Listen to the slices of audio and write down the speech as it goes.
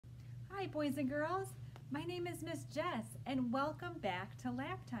Hi, boys and girls. My name is Miss Jess, and welcome back to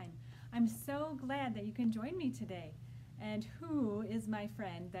Laptime. I'm so glad that you can join me today. And who is my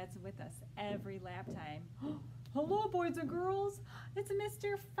friend that's with us every Laptime? Hello, boys and girls. It's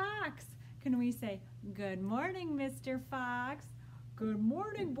Mr. Fox. Can we say, good morning, Mr. Fox? Good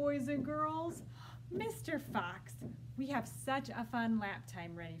morning, boys and girls. Mr. Fox, we have such a fun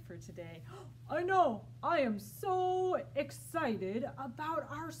Laptime ready for today. I know, I am so excited about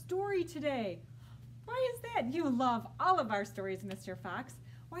our story today. Why is that? You love all of our stories, Mr. Fox.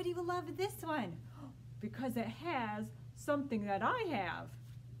 Why do you love this one? Because it has something that I have.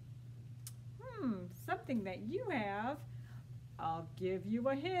 Something that you have. I'll give you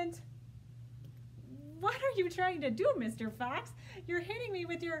a hint. What are you trying to do, Mr. Fox? You're hitting me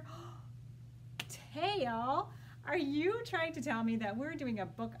with your tail. Are you trying to tell me that we're doing a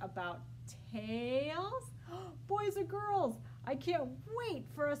book about tails? Boys and girls, I can't wait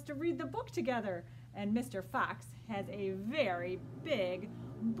for us to read the book together. And Mr. Fox has a very big,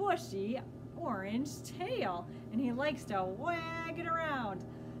 bushy, orange tail, and he likes to wag it around.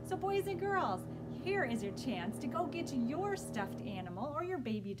 So boys and girls, here is your chance to go get your stuffed animal or your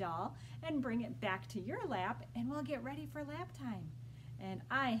baby doll and bring it back to your lap, and we'll get ready for lap time. And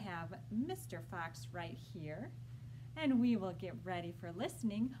I have Mr. Fox right here, and we will get ready for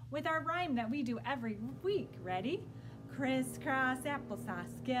listening with our rhyme that we do every week. Ready? Crisscross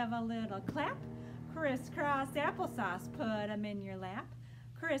applesauce, give a little clap. Crisscross applesauce, put 'em in your lap.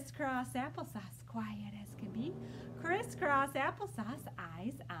 Crisscross applesauce, quiet as can be. Crisscross applesauce,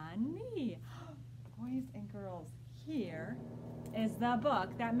 eyes on me. Boys and girls, here is the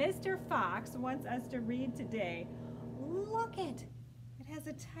book that Mr. Fox wants us to read today. Look it! It has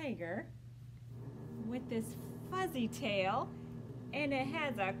a tiger with this fuzzy tail, and it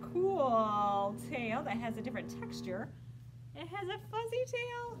has a cool tail that has a different texture. It has a fuzzy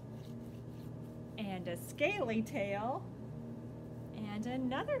tail and a scaly tail and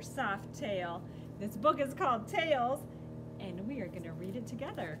another soft tail. This book is called Tails, and we are going to read it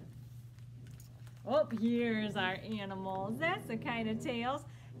together. Oh, here's our animals. That's the kind of tails.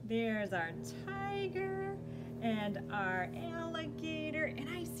 There's our tiger and our alligator, and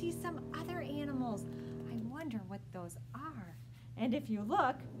I see some other animals. I wonder what those are. And if you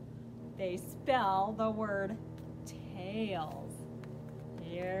look, they spell the word tails.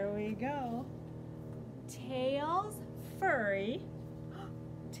 Here we go. Tails furry,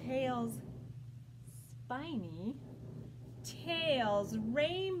 tails spiny, tails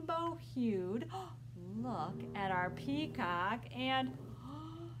rainbow hued. Look at our peacock, and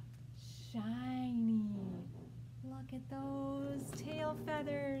shiny. Look at those tail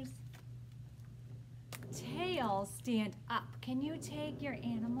feathers. Tails stand up. Can you take your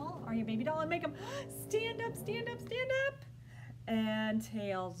animal or your baby doll and make them stand up, stand up, stand up? And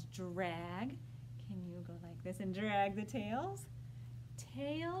tails drag. Can you go like this and drag the tails?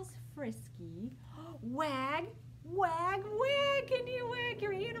 Tails frisky. Wag, wag, wag. Can you wag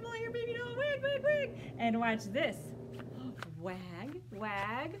your animal or your baby doll? Wag, wag, wag. And watch this. Wag,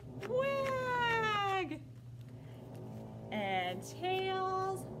 wag, wag. And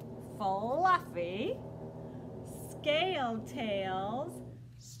tails fluffy. Scale tails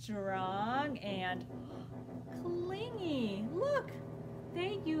strong and clingy. Look,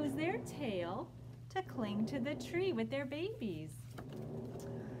 they use their tail to cling to the tree with their babies.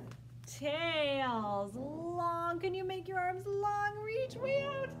 Tails long. Can you make your arms long? Reach way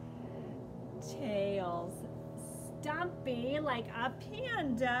out. Tails stumpy like a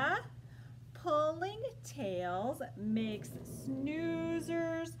panda. Pulling tails makes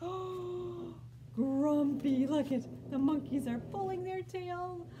snoozers grumpy. Look at the monkeys are pulling their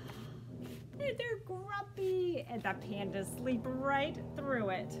tail. They're grumpy, and the pandas sleep right through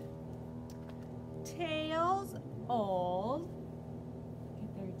it. Tails old.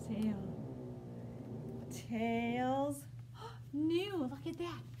 Look at their tail. Tails new. Look at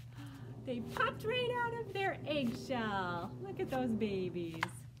that. They popped right out of their eggshell. Look at those babies.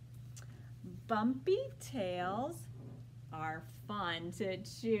 Bumpy tails are fun to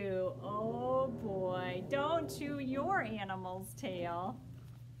chew. Oh boy, don't chew your animal's tail.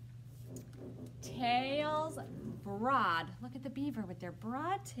 Tails broad. Look at the beaver with their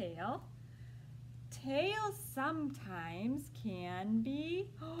broad tail. Tails sometimes can be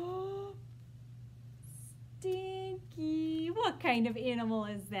stinky. What kind of animal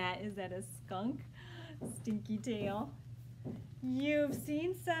is that? Is that a skunk? Stinky tail. You've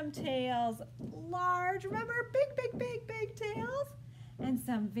seen some tails large, remember, big, big, big, big tails, and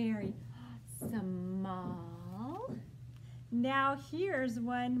some very small. Now here's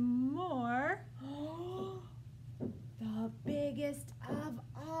one more. The biggest of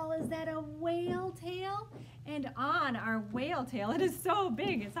all, is that a whale tail. And on our whale tail, it is so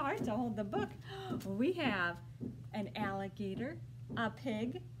big, it's hard to hold the book. We have an alligator, a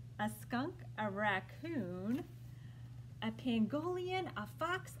pig, a skunk, a raccoon, a pangolin, a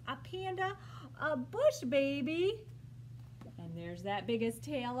fox, a panda, a bush baby, and there's that biggest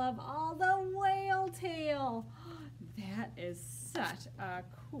tail of all, the whale tail. That is such a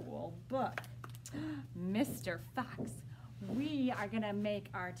cool book. Mr. Fox, we are gonna make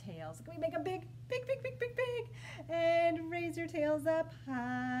our tails. Can we make a big, big, big, big, big, big? And raise your tails up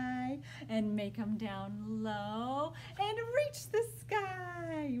high and make them down low and reach the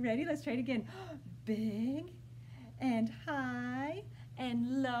sky. You ready? Let's try it again. Big and high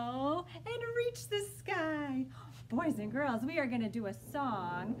and low and reach the sky. Boys and girls, we are gonna do a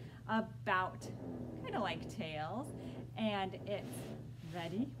song about kind of like tails, and it's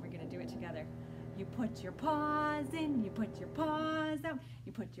ready. We're gonna do it together. You put your paws in, you put your paws out,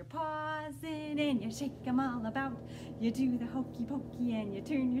 you put your paws in and you shake them all about. You do the hokey pokey and you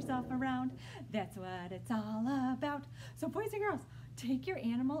turn yourself around. That's what it's all about. So boys and girls, take your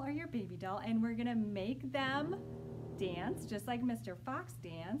animal or your baby doll and we're gonna make them dance just like Mr. Fox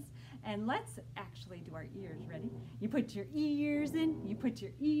danced. And let's actually do our ears. Ready? You put your ears in, you put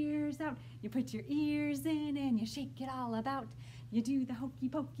your ears out, you put your ears in and you shake it all about. You do the hokey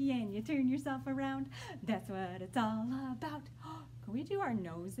pokey and you turn yourself around. That's what it's all about. Can we do our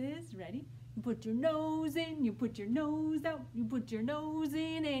noses? Ready? You put your nose in, you put your nose out, you put your nose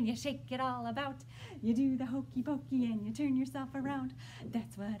in and you shake it all about. You do the hokey pokey and you turn yourself around.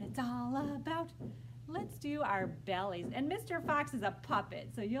 That's what it's all about. Let's do our bellies. And Mr. Fox is a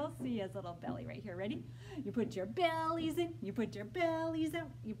puppet, so you'll see his little belly right here. Ready? You put your bellies in, you put your bellies out,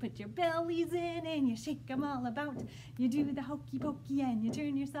 you put your bellies in and you shake them all about. You do the hokey pokey and you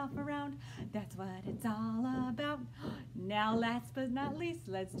turn yourself around. That's what it's all about. Now last but not least,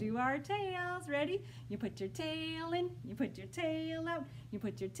 let's do our tails. Ready? You put your tail in, you put your tail out, you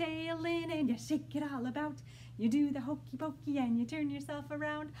put your tail in and you shake it all about. You do the hokey pokey and you turn yourself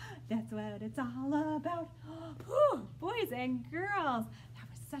around. That's what it's all about. Whew, boys and girls, that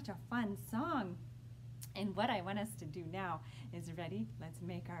was such a fun song. And what I want us to do now is, ready? Let's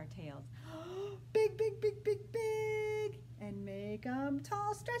make our tails. Big, big, big, big, big. And make them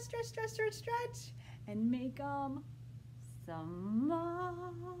tall. Stretch, stretch, stretch, stretch, stretch. And make them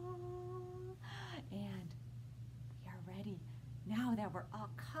small. And we are ready. Now that we're all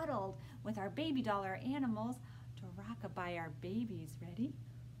cuddled with our baby doll, our animals, to rock-a-bye our babies. Ready?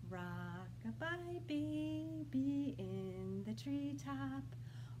 Rock-a-bye baby in the treetop.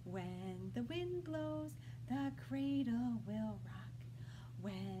 When the wind blows, the cradle will rock.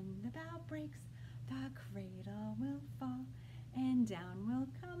 When the bough breaks, the cradle will fall. And down will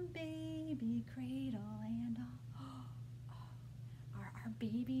come baby cradle and all. Are our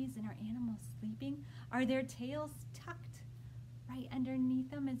babies and our animals sleeping? Are their tails tucked right underneath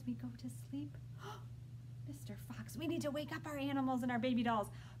them as we go to sleep? Mr. Fox, we need to wake up our animals and our baby dolls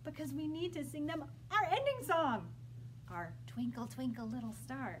because we need to sing them our ending song. Our Twinkle, Twinkle, Little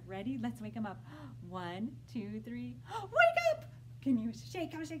Star. Ready? Let's wake them up. 1, 2, 3. Wake up! Can you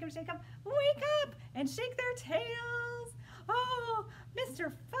shake them, shake them, shake them? Wake up and shake their tails. Oh,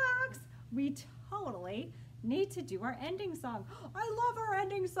 Mr. Fox, we totally need to do our ending song. I love our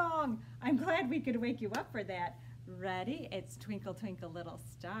ending song. I'm glad we could wake you up for that. Ready? It's Twinkle, Twinkle, Little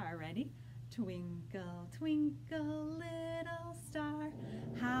Star. Ready? Twinkle, twinkle, little star,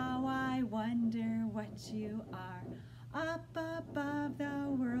 how I wonder what you are. Up above the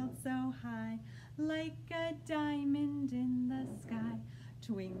world so high, like a diamond in the sky.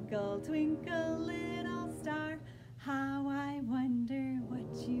 Twinkle, twinkle, little star, how I wonder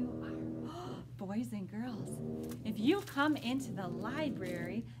what you are. Boys and girls, if you come into the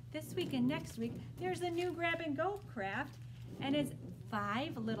library this week and next week, there's a new grab and go craft, and it's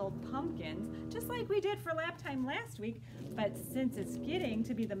 5 little pumpkins, just like we did for Laptime last week, but since it's getting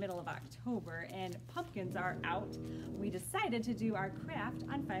to be the middle of October and pumpkins are out, we decided to do our craft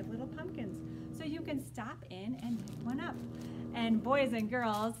on 5 little pumpkins. So you can stop in and pick one up. And boys and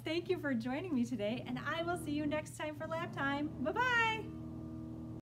girls, thank you for joining me today, and I will see you next time for Laptime. Bye-bye!